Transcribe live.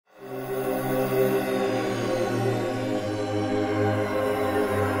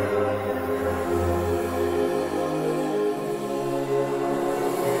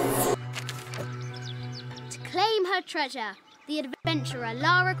treasure. The adventurer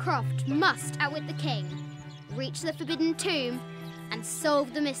Lara Croft must outwit the king, reach the forbidden tomb, and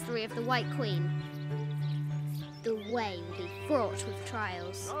solve the mystery of the White Queen. The way will be fraught with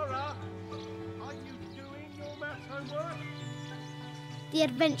trials. Lara, are you doing your maths homework? The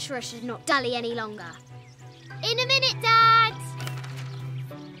adventurer should not dally any longer. In a minute, Dad!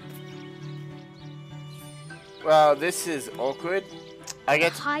 Well, this is awkward. I The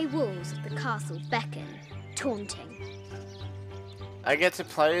get high walls of the castle beckon, taunting. to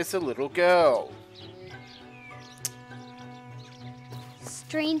play as a little girl.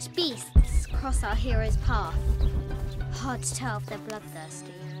 Strange beasts cross our hero's path. Hard to tell if they're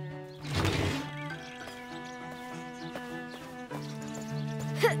bloodthirsty.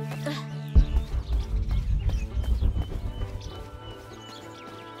 What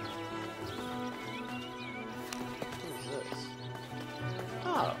is this?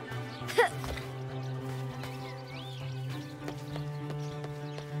 Oh.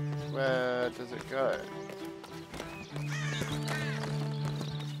 Where does it go?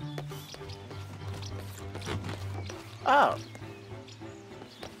 Oh.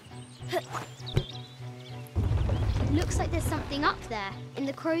 Looks like there's something up there in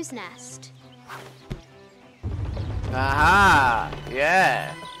the crow's nest. Aha!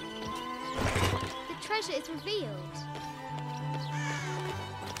 Yeah. The treasure is revealed.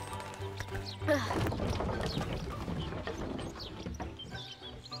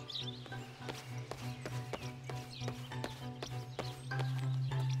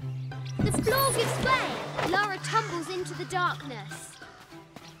 The floor gives way. Lara tumbles into the darkness.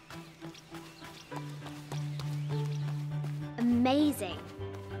 Amazing.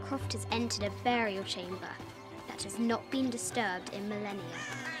 Croft has entered a burial chamber that has not been disturbed in millennia.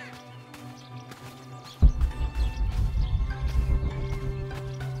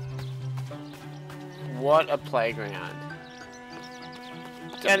 What a playground.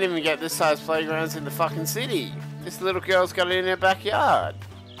 Don't even get this size playgrounds in the fucking city. This little girl's got it in her backyard.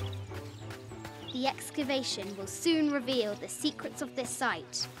 The excavation will soon reveal the secrets of this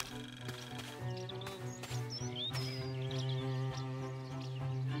site.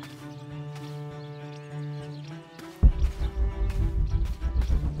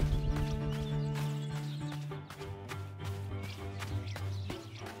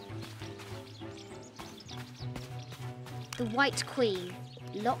 The White Queen,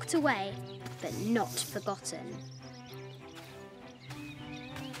 locked away, but not forgotten.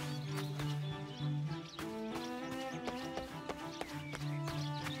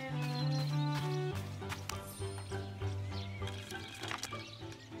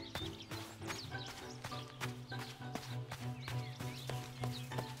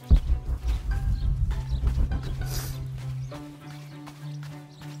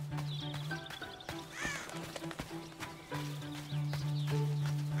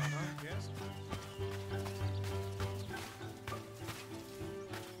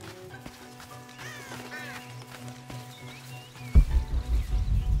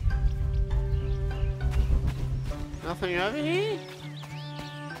 Nothing over here?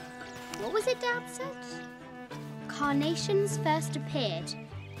 What was it Dad said? Carnations first appeared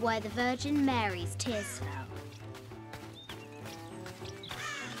where the Virgin Mary's tears fell.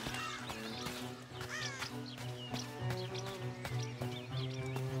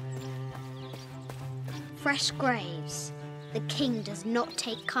 Fresh graves. The king does not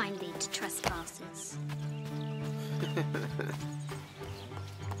take kindly to trespassers.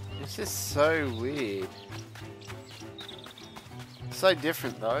 This is so weird. So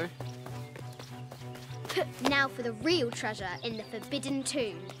different though. Now for the real treasure in the forbidden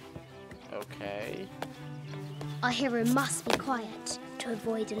tomb. Okay. Our hero must be quiet to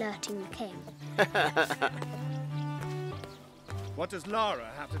avoid alerting the king. What does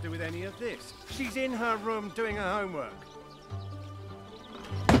Lara have to do with any of this? She's in her room doing her homework.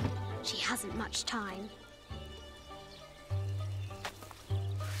 She hasn't much time.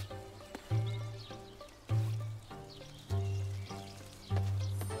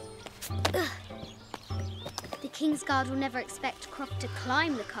 The King's Guard will never expect Croft to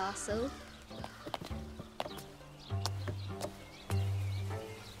climb the castle.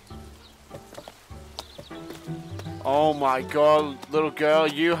 Oh my god, little girl,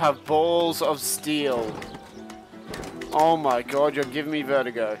 you have balls of steel. Oh my god, you're giving me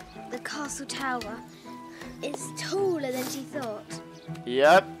vertigo. The castle tower is taller than she thought.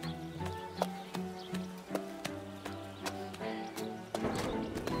 Yep.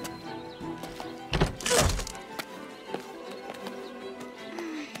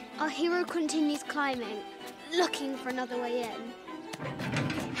 Our hero continues climbing, looking for another way in.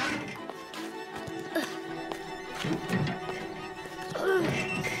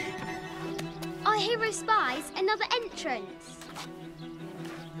 hero spies another entrance.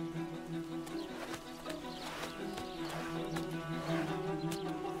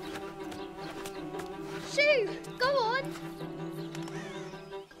 Shoo! Go on!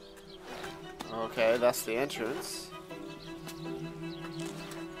 Okay, that's the entrance.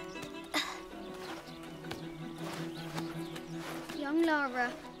 Young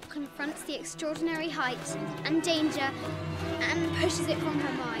Lara confronts the extraordinary height and danger and pushes it from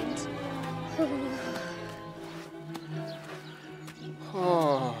her mind.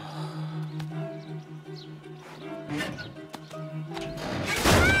 Oh.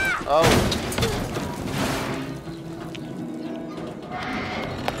 Oh.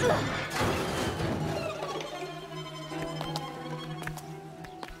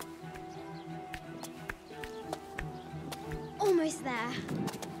 Almost there.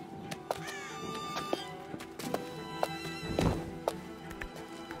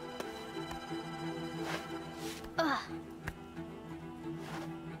 Ugh.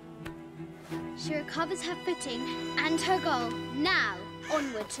 She recovers her footing and her goal. Now,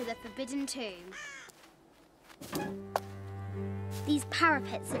 onward to the Forbidden Tomb. These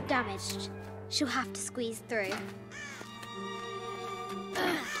parapets are damaged. She'll have to squeeze through.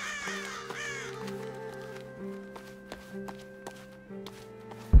 Ugh.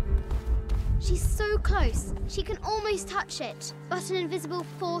 She's so close, she can almost touch it, but an invisible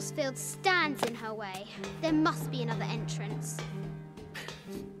force field stands in her way. There must be another entrance.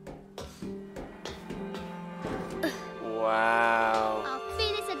 Wow. Our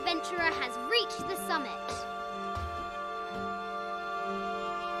fearless adventurer has reached the summit.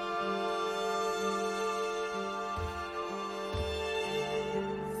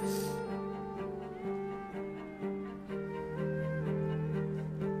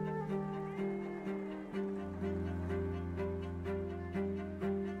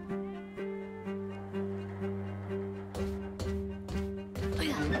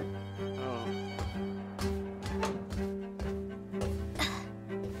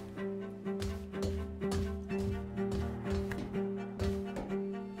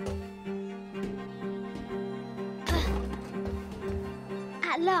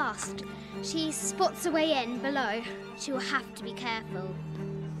 At last, she spots a way in below. She will have to be careful.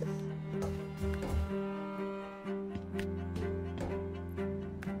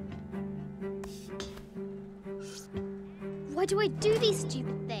 Why do I do these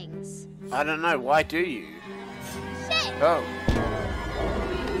stupid things? I don't know. Why do you? Shit! Oh.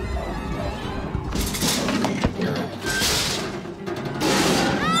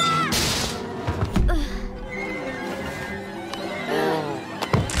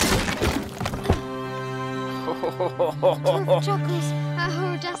 Croft chuckles at her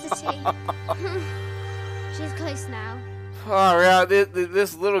audacity. She's close now. Alright,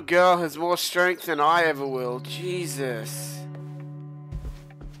 this little girl has more strength than I ever will. Jesus.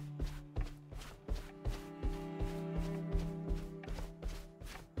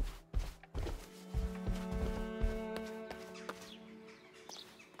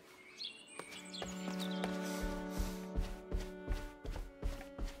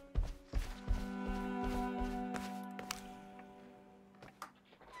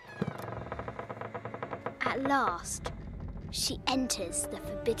 At last, she enters the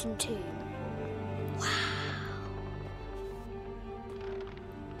Forbidden Tomb. Wow.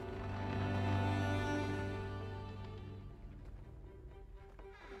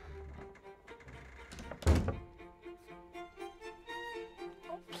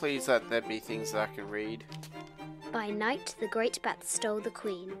 Please let there be things that I can read. By night, the great bat stole the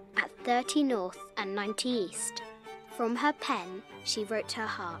queen at 30 north and 90 east. From her pen, she wrote her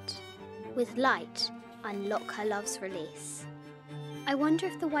heart. With light, unlock her love's release. I wonder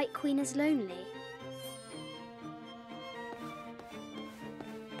if the White Queen is lonely.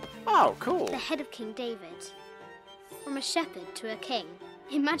 Oh, cool. The head of King David. From a shepherd to a king.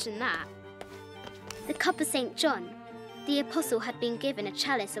 Imagine that. The cup of St. John. The apostle had been given a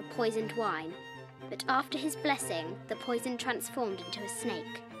chalice of poisoned wine, but after his blessing, the poison transformed into a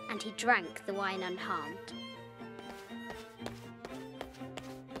snake, and he drank the wine unharmed.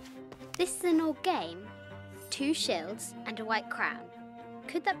 This is an old game. 2 shields and a white crown.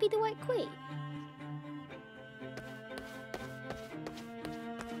 Could that be the White Queen?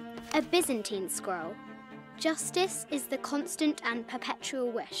 A Byzantine scroll. Justice is the constant and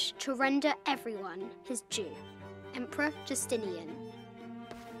perpetual wish to render everyone his due. Emperor Justinian.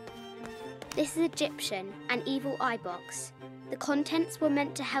 This is Egyptian, an evil eye box. The contents were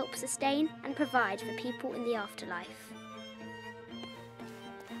meant to help sustain and provide for people in the afterlife.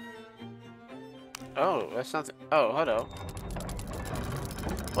 Oh, that's something. Oh, hello.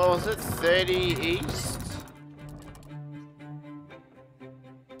 What was it? 30 east?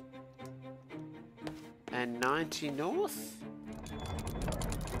 And 90 north?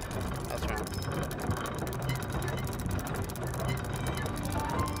 That's right.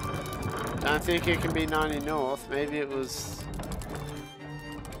 Don't think it can be 90 north. Maybe it was...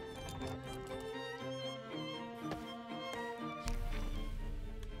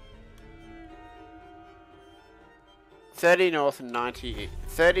 .30 north and 90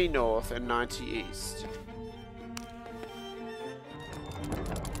 30 north and 90 east.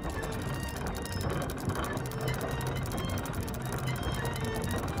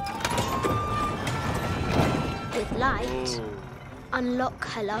 With light, unlock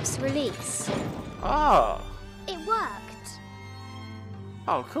her love's release. Oh. It worked.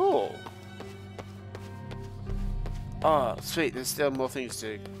 Oh, cool. Oh, sweet. There's still more things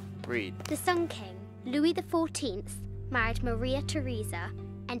to read. The Sun King, Louis XIV, married Maria Theresa,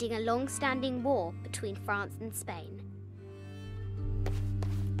 ending a long-standing war between France and Spain.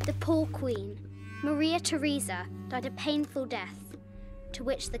 The poor queen, Maria Theresa, died a painful death, to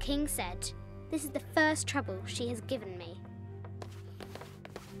which the king said, "This is the first trouble she has given me."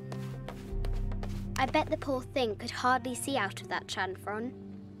 I bet the poor thing could hardly see out of that chanfron.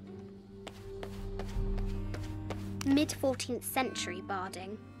 Mid-14th century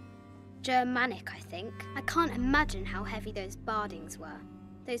barding. Germanic, I think. I can't imagine how heavy those bardings were.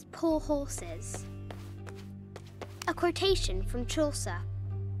 Those poor horses. A quotation from Chaucer.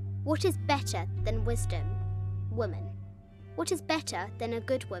 What is better than wisdom? Woman. What is better than a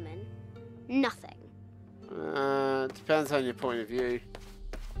good woman? Nothing. Depends on your point of view.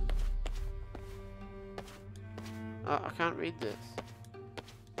 Oh, I can't read this.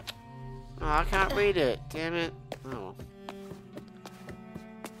 Oh, I can't read it. Damn it. Oh.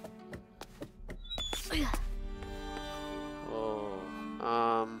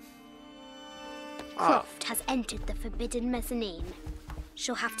 Croft has entered the forbidden mezzanine.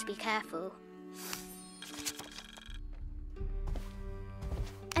 She'll have to be careful.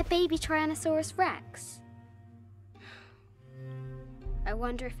 A baby Tyrannosaurus Rex. I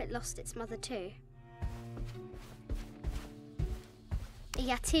wonder if it lost its mother too. A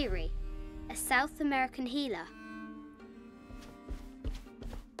Yatiri, a South American healer.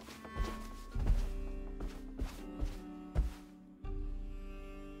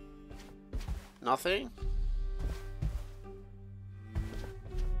 Nothing?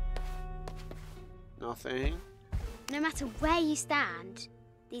 Nothing? No matter where you stand,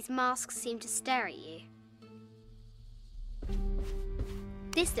 these masks seem to stare at you.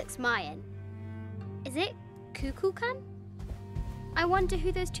 This looks Mayan. Is it Kukulkan? I wonder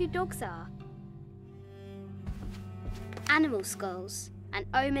who those two dogs are. Animal skulls, an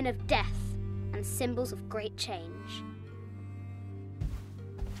omen of death and symbols of great change.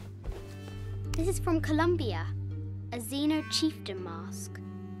 This is from Colombia, a Xeno chieftain mask.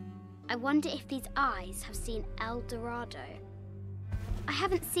 I wonder if these eyes have seen El Dorado. I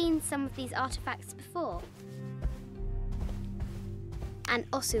haven't seen some of these artifacts before. An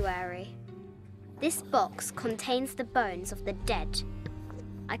ossuary. This box contains the bones of the dead.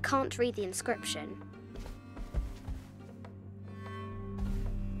 I can't read the inscription.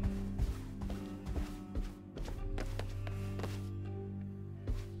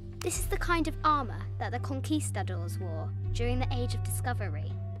 This is the kind of armour that the conquistadors wore during the Age of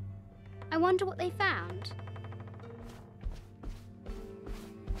Discovery. I wonder what they found.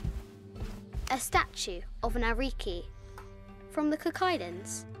 A statue of an Ariki from the Cook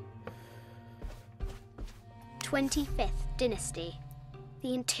Islands. 25th dynasty.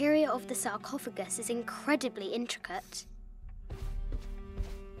 The interior of the sarcophagus is incredibly intricate.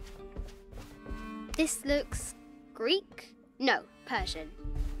 This looks Greek? No, Persian.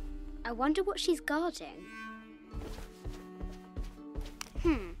 I wonder what she's guarding.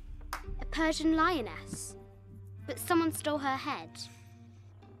 A Persian lioness. But someone stole her head.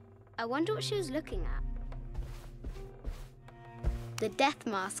 I wonder what she was looking at. The death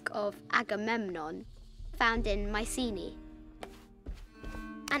mask of Agamemnon, found in Mycenae.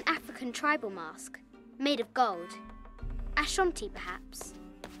 An African tribal mask, made of gold. Ashanti, perhaps.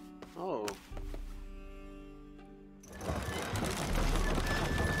 Oh.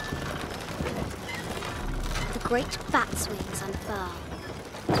 The great bat's wings unfurl.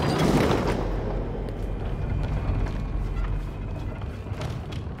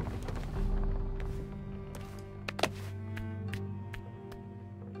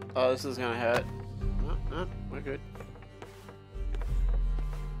 Oh, this is gonna hurt. No, no, we're good.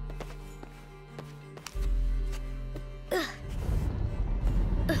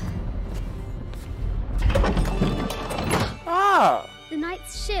 Ah! The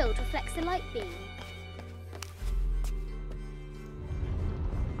knight's shield reflects the light beam.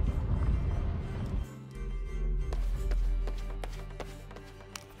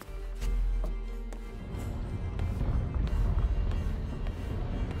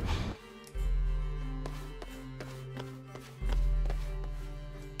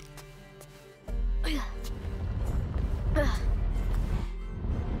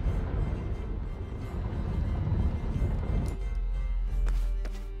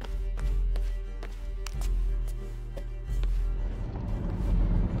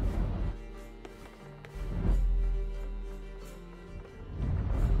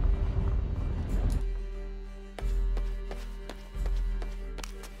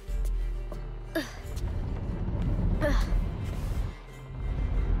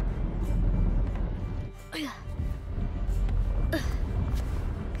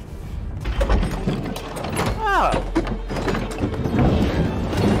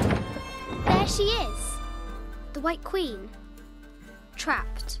 There she is, the White Queen,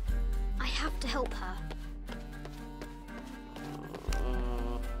 trapped. I have to help her.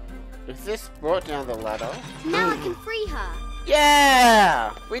 Is this brought down the ladder? Now I can free her.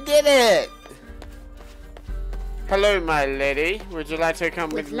 Yeah! We did it! Hello, my lady. Would you like to come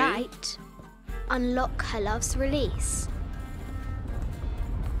with me? With light, unlock her love's release.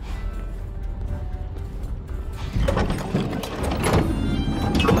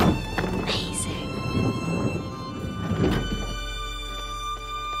 Amazing.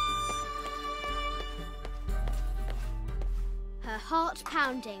 Her heart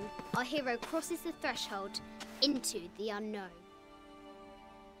pounding, our hero crosses the threshold into the unknown.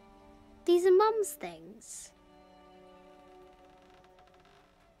 These are Mum's things.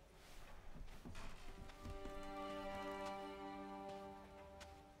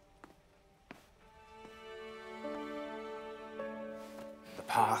 The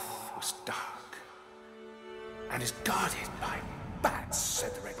path was dark and is guarded by bats,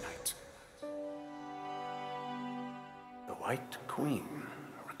 said the Red Knight. The White Queen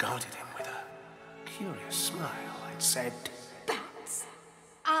regarded him with a curious smile and said, Bats!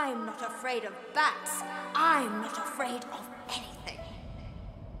 I'm not afraid of bats. I'm not afraid of anything.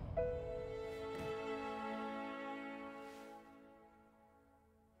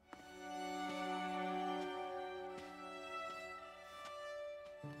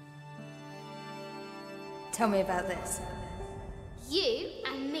 Tell me about this. You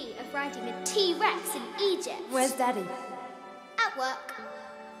and me are riding a T-Rex in Egypt. Where's Daddy? At work.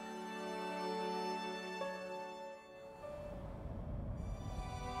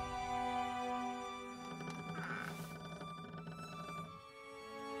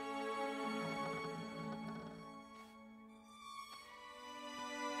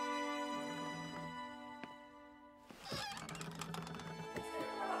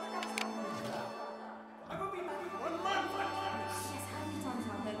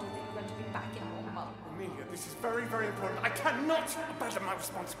 this is very, very important. I cannot abandon my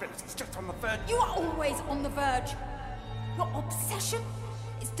responsibilities just on the verge. You are always on the verge. Your obsession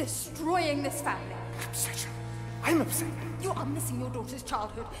is destroying this family. Obsession? I'm obsessed. You are missing your daughter's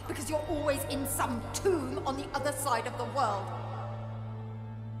childhood because you're always in some tomb on the other side of the world.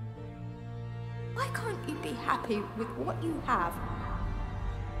 Why can't you be happy with what you have?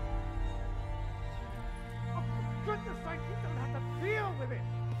 Oh, for goodness sake, you don't have to deal with it.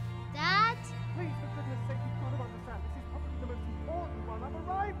 Dad? Please, for goodness sake, you've got to understand. This is probably the most important one I've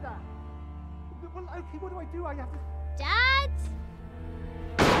arrived at. Well, okay, what do? I have to